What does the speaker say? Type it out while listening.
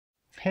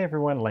Hey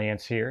everyone,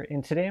 Lance here,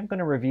 and today I'm going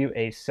to review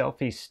a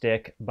selfie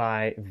stick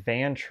by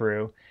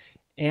Vantrue,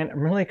 and I'm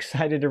really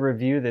excited to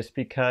review this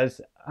because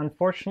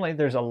unfortunately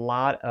there's a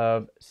lot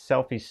of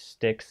selfie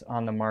sticks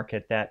on the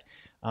market that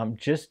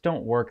just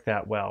don't work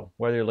that well.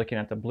 Whether you're looking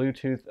at the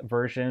Bluetooth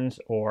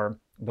versions or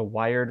the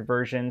wired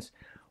versions,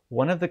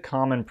 one of the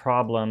common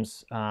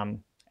problems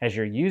as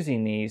you're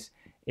using these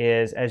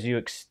is as you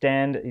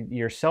extend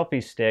your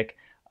selfie stick,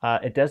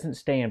 it doesn't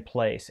stay in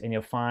place, and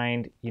you'll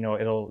find,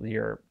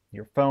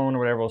 your phone or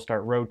whatever will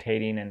start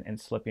rotating and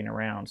slipping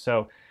around.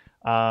 So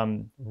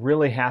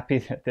really happy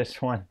that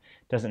this one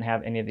doesn't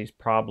have any of these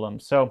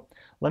problems. So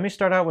let me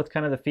start out with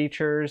kind of the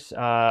features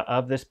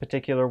of this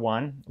particular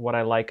one, what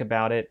I like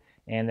about it,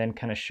 and then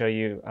kind of show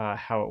you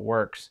how it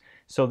works.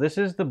 So this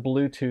is the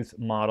Bluetooth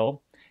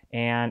model,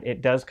 and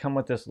it does come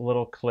with this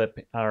little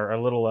clip or a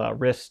little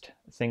wrist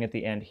thing at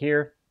the end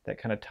here that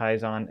kind of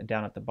ties on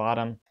down at the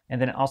bottom.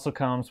 And then it also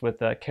comes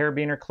with a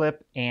carabiner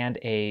clip and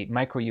a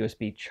micro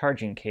USB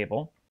charging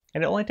cable.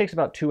 And it only takes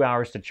about 2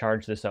 hours to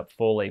charge this up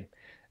fully.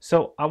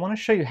 So I want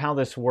to show you how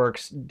this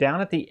works.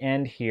 Down at the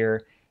end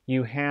here,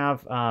 you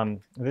have,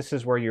 this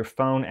is where your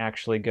phone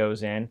actually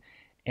goes in,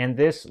 and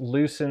this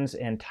loosens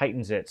and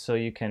tightens it so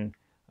you can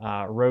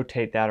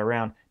rotate that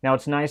around. Now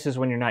what's nice is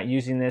when you're not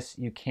using this,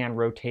 you can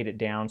rotate it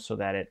down so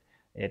that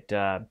it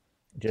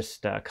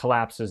just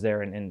collapses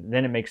there, and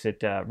then it makes it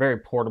very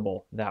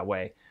portable that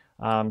way.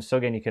 So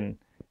again, you can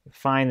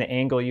find the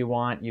angle you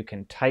want, you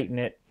can tighten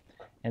it,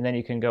 and then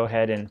you can go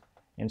ahead and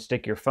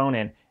stick your phone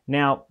in.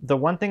 Now, the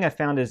one thing I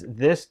found is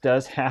this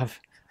does have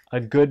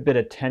a good bit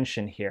of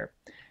tension here.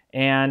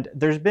 And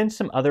there's been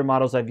some other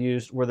models I've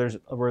used where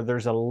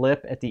there's a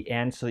lip at the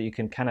end so that you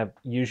can kind of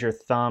use your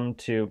thumb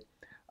to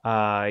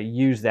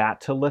use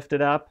that to lift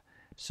it up.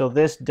 So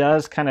this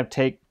does kind of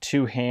take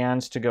two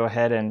hands to go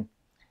ahead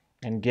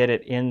and get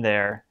it in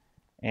there.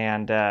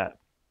 And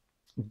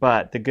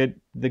but the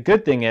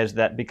good thing is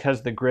that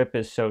because the grip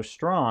is so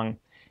strong,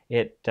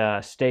 it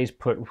stays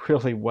put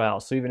really well.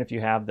 So even if you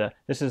have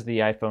this is the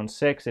iPhone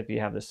 6, if you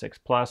have the 6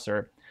 Plus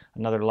or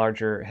another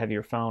larger,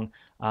 heavier phone,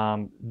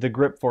 the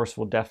grip force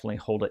will definitely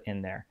hold it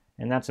in there.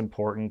 And that's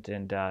important,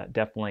 and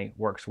definitely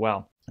works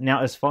well.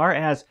 Now, as far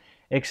as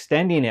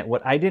extending it,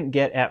 what I didn't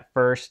get at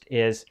first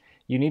is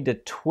you need to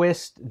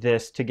twist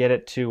this to get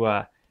it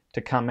to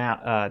come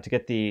out, to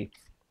get the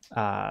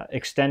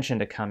extension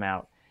to come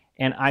out.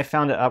 And I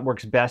found it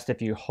works best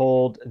if you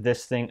hold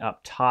this thing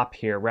up top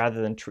here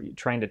rather than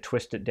trying to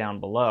twist it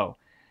down below.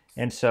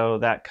 And so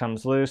that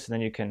comes loose, and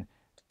then you can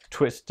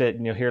twist it,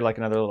 and you'll hear like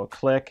another little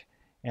click,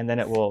 and then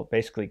it will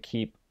basically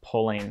keep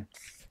pulling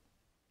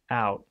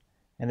out.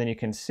 And then you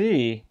can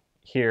see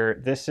here,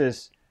 this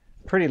is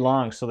pretty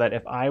long, so that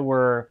if I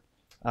were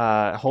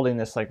holding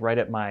this like right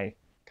at my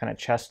kind of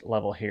chest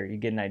level here, you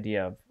get an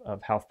idea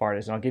of how far it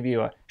is. And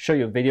I'll show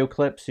you a video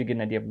clip so you get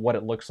an idea of what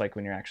it looks like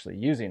when you're actually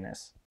using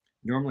this.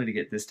 Normally, to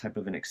get this type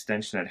of an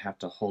extension, I'd have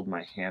to hold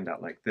my hand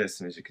out like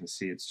this, and as you can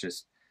see, it's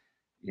just,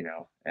 it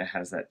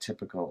has that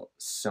typical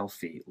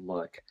selfie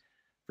look.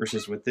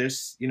 Versus with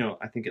this,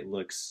 I think it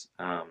looks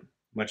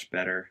much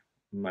better,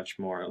 a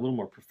little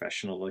more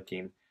professional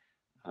looking.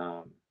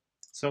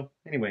 So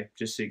anyway,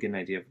 just so you get an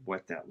idea of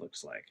what that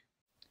looks like.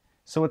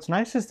 So what's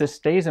nice is this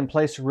stays in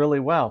place really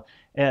well.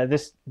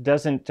 This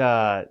doesn't,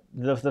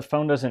 the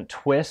phone doesn't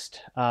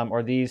twist,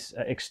 or these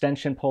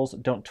extension poles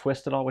don't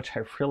twist at all, which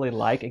I really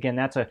like. Again,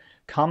 that's a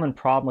common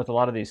problem with a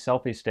lot of these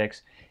selfie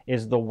sticks,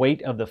 is the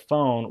weight of the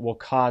phone will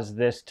cause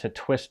this to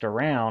twist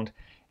around,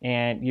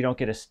 and you don't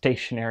get a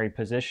stationary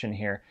position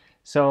here.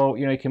 So,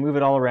 you can move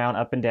it all around,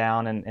 up and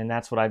down, and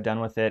that's what I've done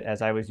with it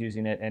as I was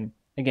using it. And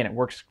again, it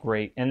works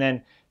great. And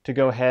then to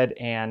go ahead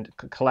and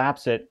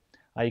collapse it,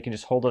 you can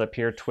just hold it up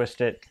here,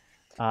 twist it,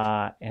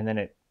 and then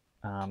it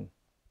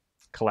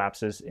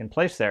collapses in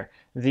place there.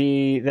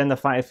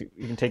 If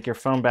you can take your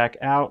phone back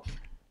out,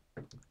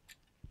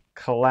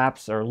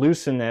 collapse or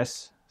loosen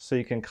this so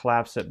you can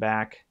collapse it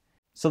back.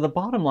 So the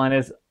bottom line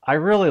is, I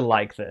really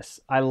like this.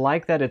 I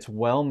like that it's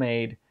well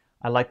made.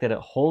 I like that it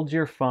holds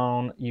your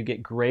phone. You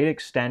get great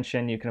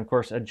extension. You can of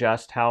course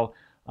adjust how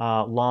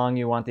long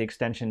you want the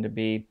extension to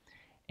be,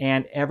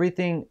 and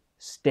everything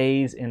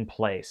stays in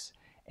place.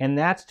 And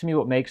that's, to me,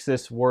 what makes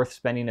this worth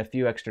spending a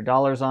few extra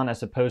dollars on,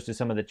 as opposed to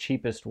some of the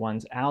cheapest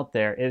ones out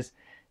there, is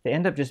they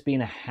end up just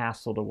being a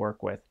hassle to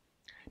work with.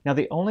 Now,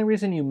 the only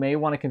reason you may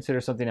want to consider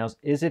something else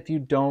is if you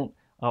don't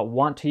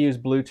want to use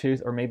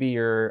Bluetooth, or maybe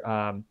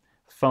your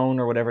phone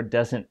or whatever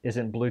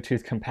isn't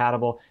Bluetooth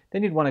compatible,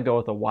 then you'd want to go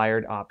with a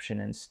wired option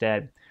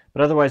instead.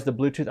 But otherwise, the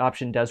Bluetooth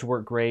option does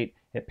work great.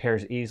 It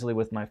pairs easily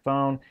with my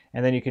phone,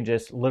 and then you can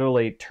just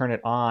literally turn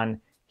it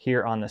on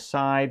here on the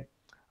side.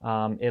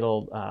 The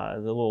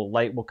little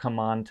light will come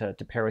on to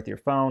pair with your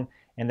phone,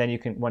 and then you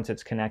can, once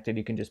it's connected,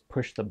 you can just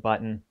push the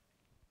button,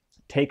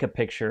 take a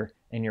picture,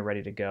 and you're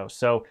ready to go.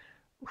 So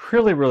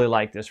really, really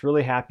like this.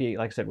 Really happy,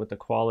 like I said, with the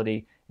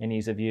quality and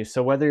ease of use.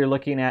 So whether you're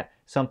looking at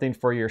something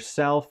for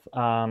yourself,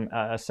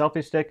 a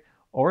selfie stick,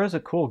 or as a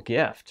cool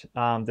gift.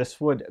 This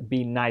would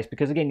be nice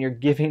because, again, you're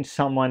giving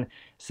someone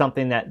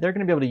something that they're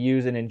going to be able to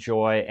use and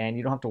enjoy, and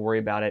you don't have to worry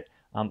about it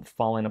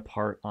falling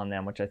apart on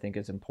them, which I think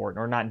is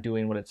important, or not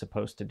doing what it's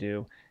supposed to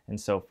do, and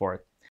so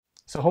forth.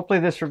 So hopefully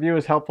this review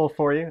is helpful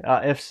for you.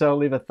 If so,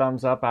 leave a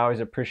thumbs up. I always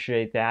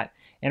appreciate that.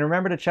 And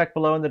remember to check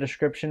below in the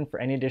description for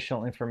any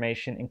additional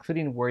information,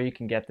 including where you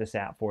can get this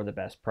at for the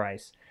best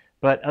price.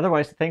 But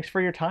otherwise, thanks for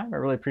your time. I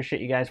really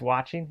appreciate you guys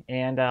watching,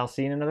 and I'll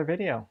see you in another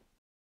video.